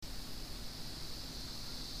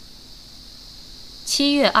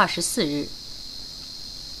7月24日，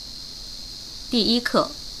第一课。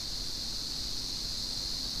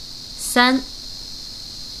3.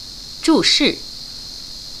 注释。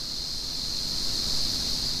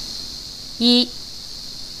1.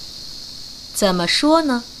 怎么说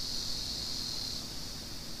呢？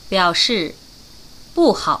表示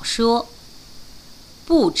不好说，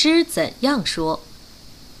不知怎样说。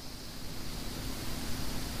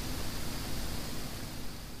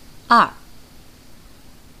2.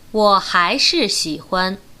 我还是喜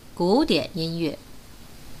欢古典音乐。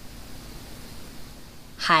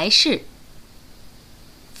还是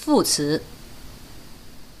副词，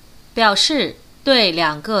表示对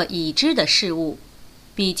两个已知的事物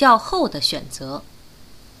比较后的选择。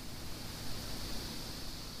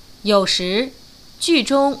有时句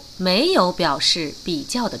中没有表示比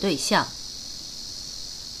较的对象，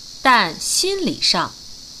但心理上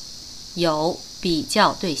有比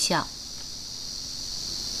较对象。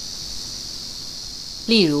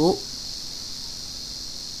例如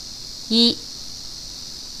1.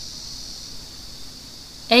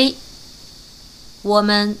 A. 我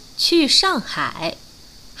们去上海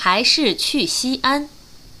还是去西安？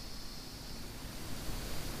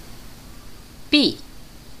 B.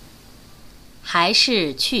 还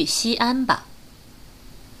是去西安吧。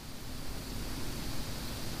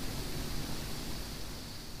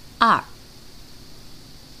2.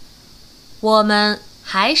 我们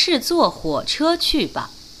还是坐火车去吧。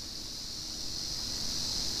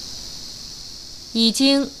已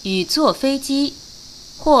经与坐飞机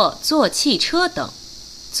或坐汽车等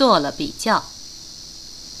做了比较。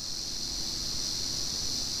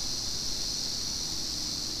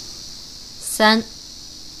3.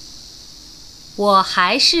 我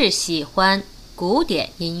还是喜欢古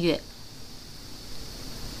典音乐。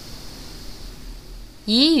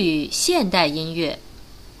已与现代音乐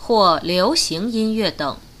或流行音乐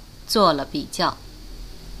等做了比较。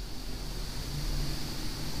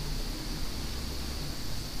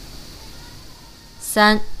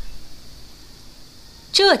3.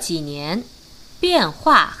 这几年变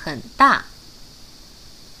化很大。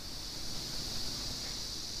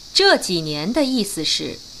这几年的意思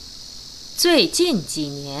是最近几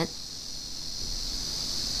年。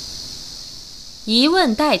疑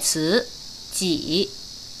问代词几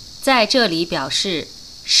在这里表示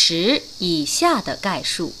10以下的概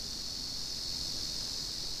述。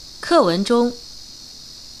课文中，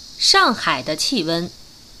上海的气温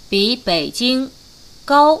比北京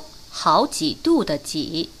高好几度的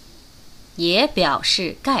几也表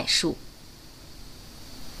示概述。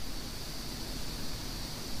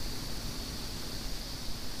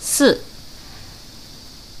4.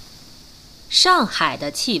 上海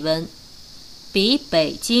的气温比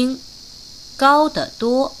北京高得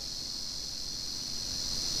多。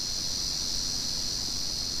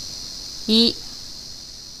1.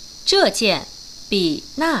 这件比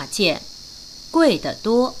那件贵得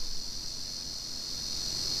多。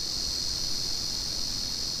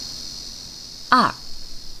2.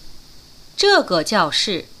 这个教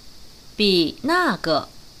室比那个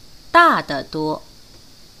大得多。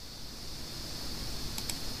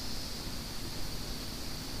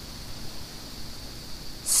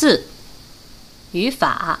4. 语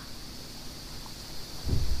法。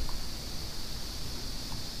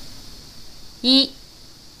1.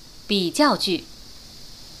 比较句。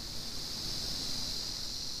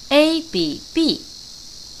A 比 B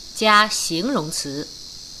加形容词。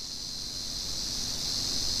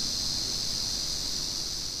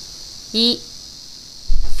1.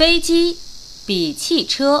 飞机比汽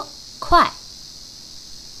车快。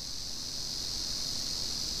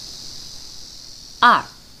2.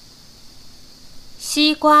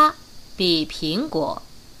 西瓜比苹果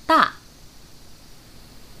大。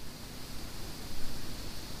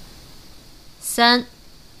3.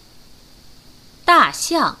 大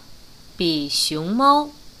象比熊猫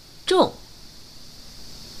重。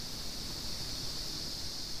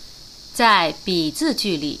在比字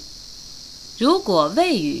句里，如果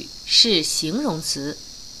谓语是形容词，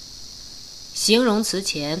形容词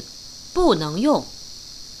前不能用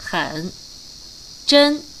很、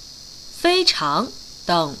真、非常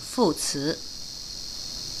等副词。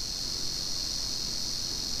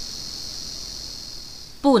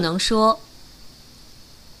不能说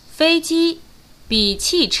飞机比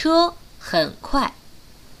汽车很快，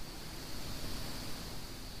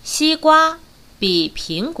西瓜比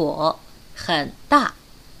苹果很大。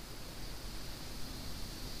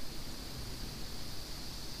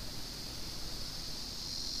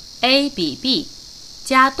A 比 B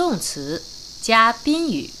加动词加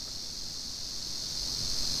宾语。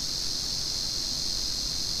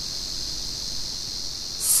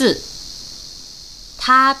4.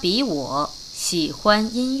 他比我喜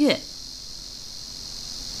欢音乐。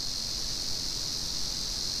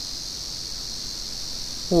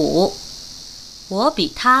5. 我比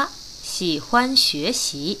他喜欢学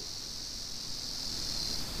习。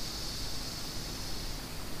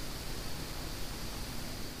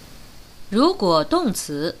如果动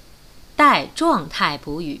词带状态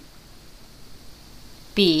补语，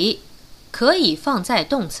比可以放在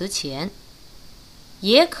动词前，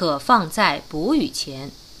也可放在补语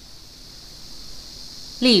前。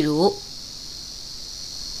例如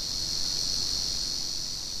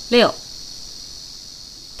6.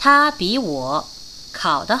 他比我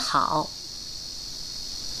考得好。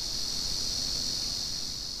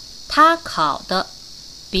他考得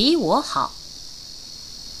比我好。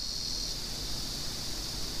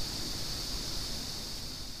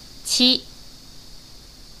7.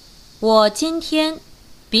 我今天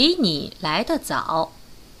比你来得早。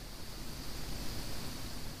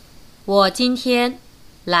我今天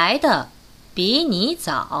来得比你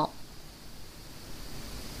早。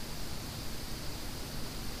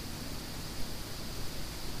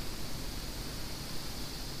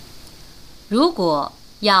如果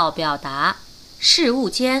要表达事物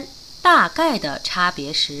间大概的差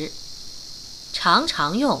别时，常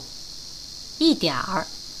常用一点儿、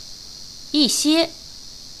一些，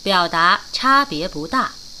表达差别不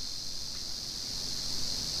大。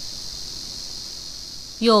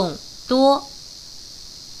用多、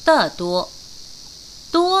的多、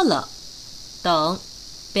多了等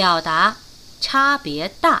表达差别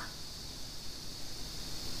大。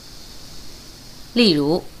例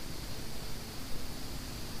如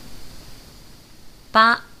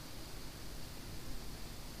8.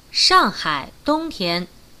 上海冬天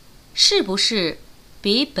是不是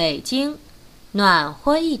比北京暖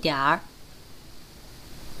和一点儿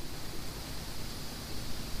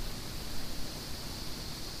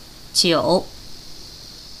？9.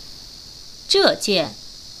 这件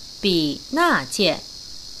比那件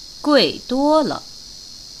贵多了。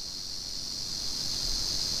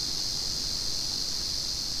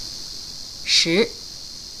10.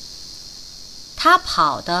 他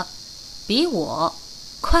跑得比我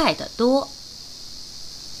快得多。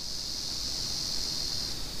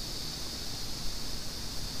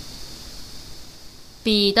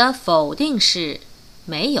比的否定是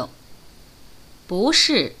没有，不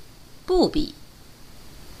是不比。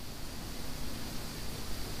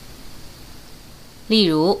例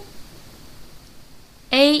如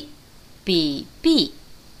A 比 B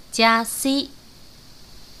加 C，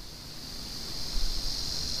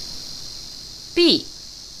 B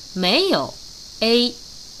没有 A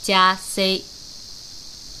加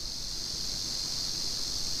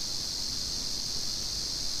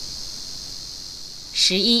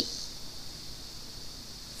C。11.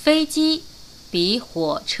 飞机比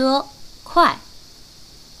火车快。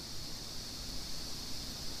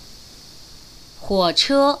火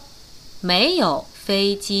车没有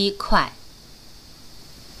飞机快。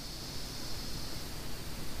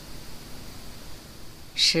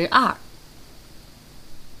12.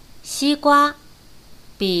 西瓜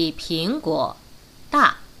比苹果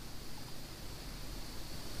大。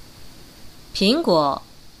苹果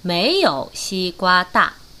没有西瓜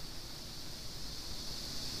大。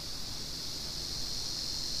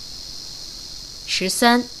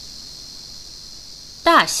13.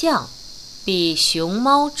 大象比熊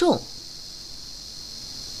猫重。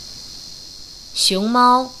熊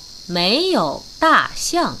猫没有大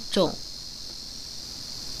象重。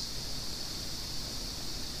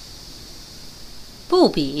不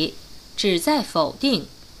比只在否定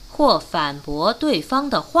或反驳对方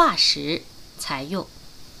的话时才用。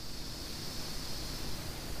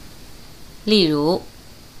例如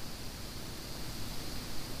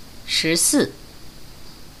14.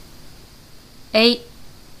 A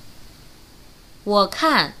我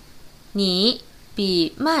看你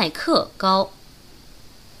比麦克高。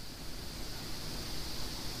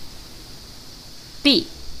B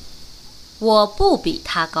我不比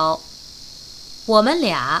他高，我们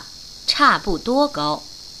俩差不多高。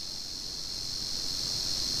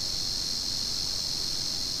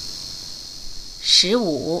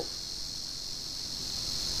15.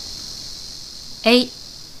 A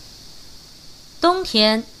冬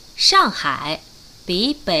天上海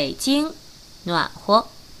比北京暖和。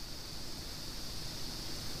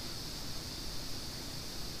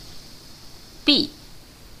B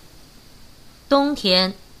冬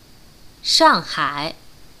天上海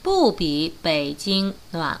不比北京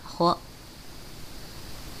暖和。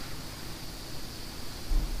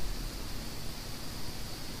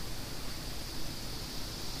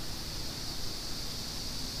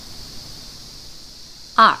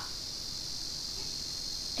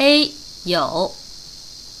A 有，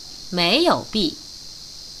没有 B。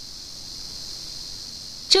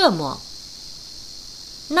这么，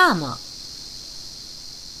那么，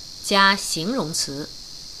加形容词。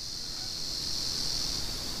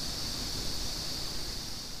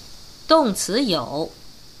动词有，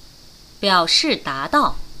表示达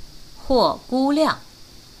到或估量。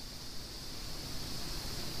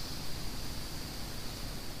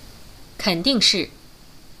肯定是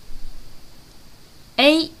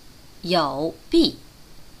A 有 B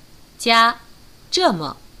加这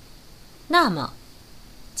么那么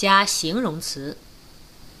加形容词。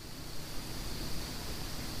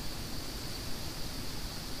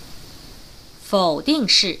否定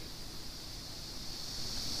是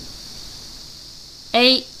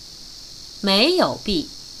A 没有 B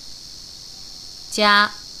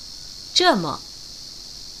加这么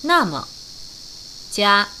那么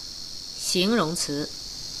加形容词。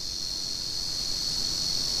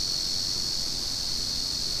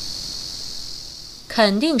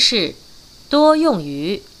肯定是多用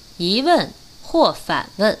于疑问或反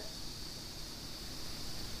问。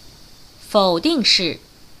否定是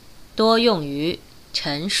多用于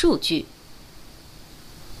陈述句。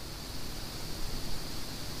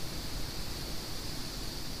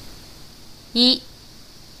一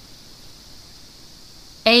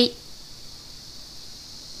A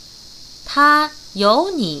他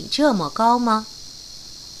有你这么高吗？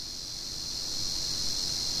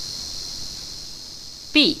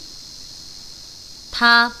 B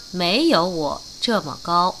他没有我这么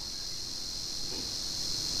高。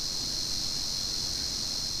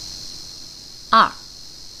2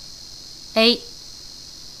 A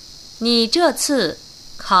你这次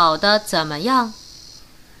考得怎么样？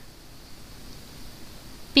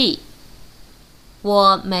 B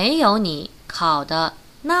我没有你考得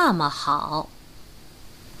那么好。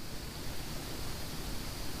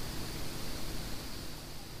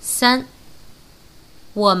3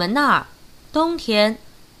我们那儿冬天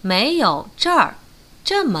没有这儿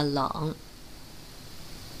这么冷。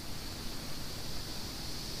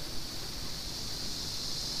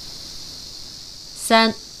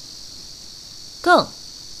3更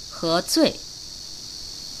和最。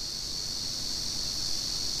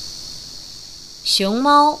熊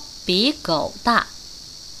猫比狗大，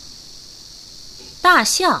大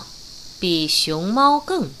象比熊猫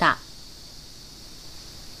更大，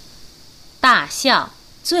大象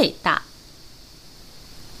最大。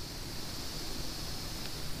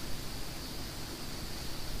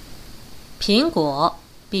苹果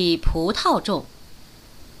比葡萄重，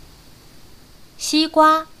西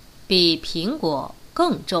瓜比苹果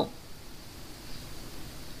更重，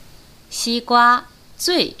西瓜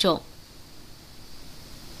最重。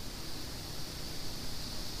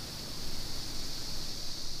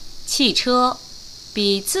汽车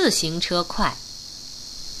比自行车快，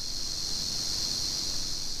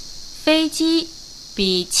飞机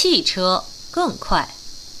比汽车更快，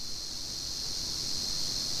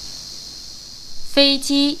飞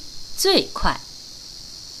机最快。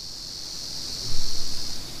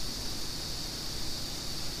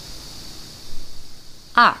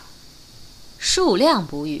2数量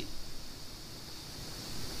补语。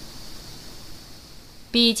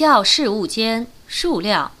比较事物间数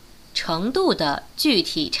量程度的具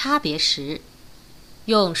体差别时，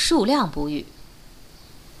用数量补语。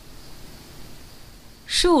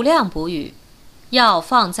数量补语要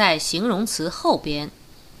放在形容词后边。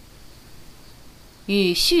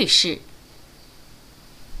语序是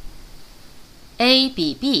A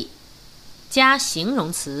比 B 加形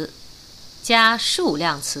容词加数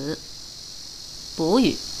量词，补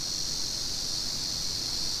语。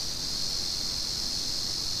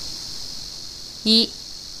1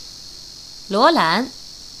罗兰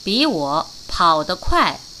比我跑得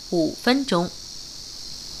快5分钟。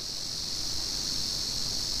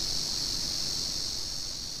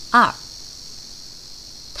2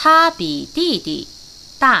他比弟弟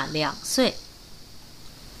大2岁。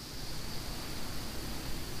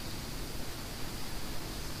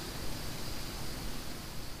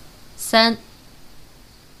3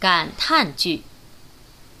感叹句。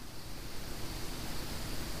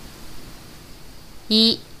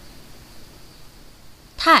1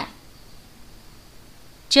太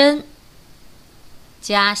真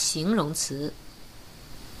加形容词。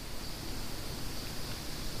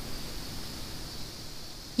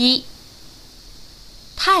1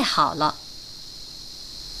太好了。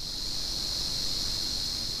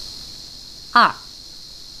2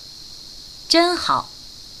真好。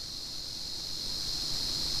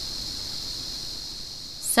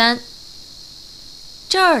3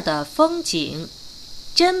这儿的风景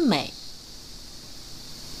真美。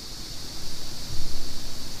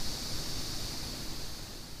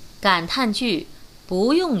感叹句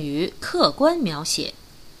不用于客观描写。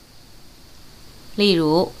例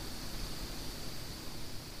如，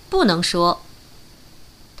不能说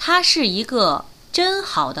他是一个真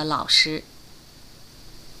好的老师，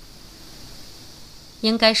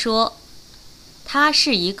应该说他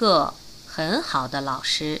是一个很好的老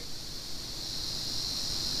师。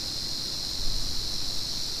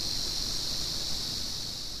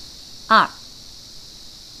2.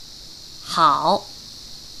 好，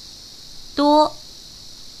多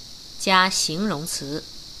加形容词，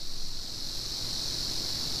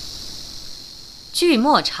句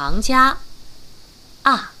末常加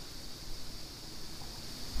啊。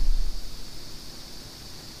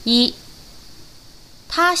1.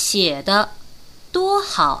 他写的多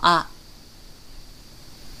好啊。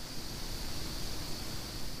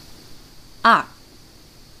2.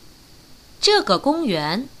 这个公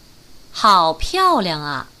园好漂亮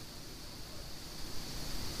啊。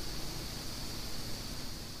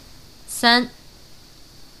3.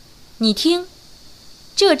 你听，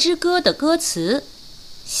这支歌的歌词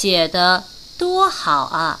写得多好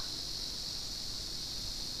啊。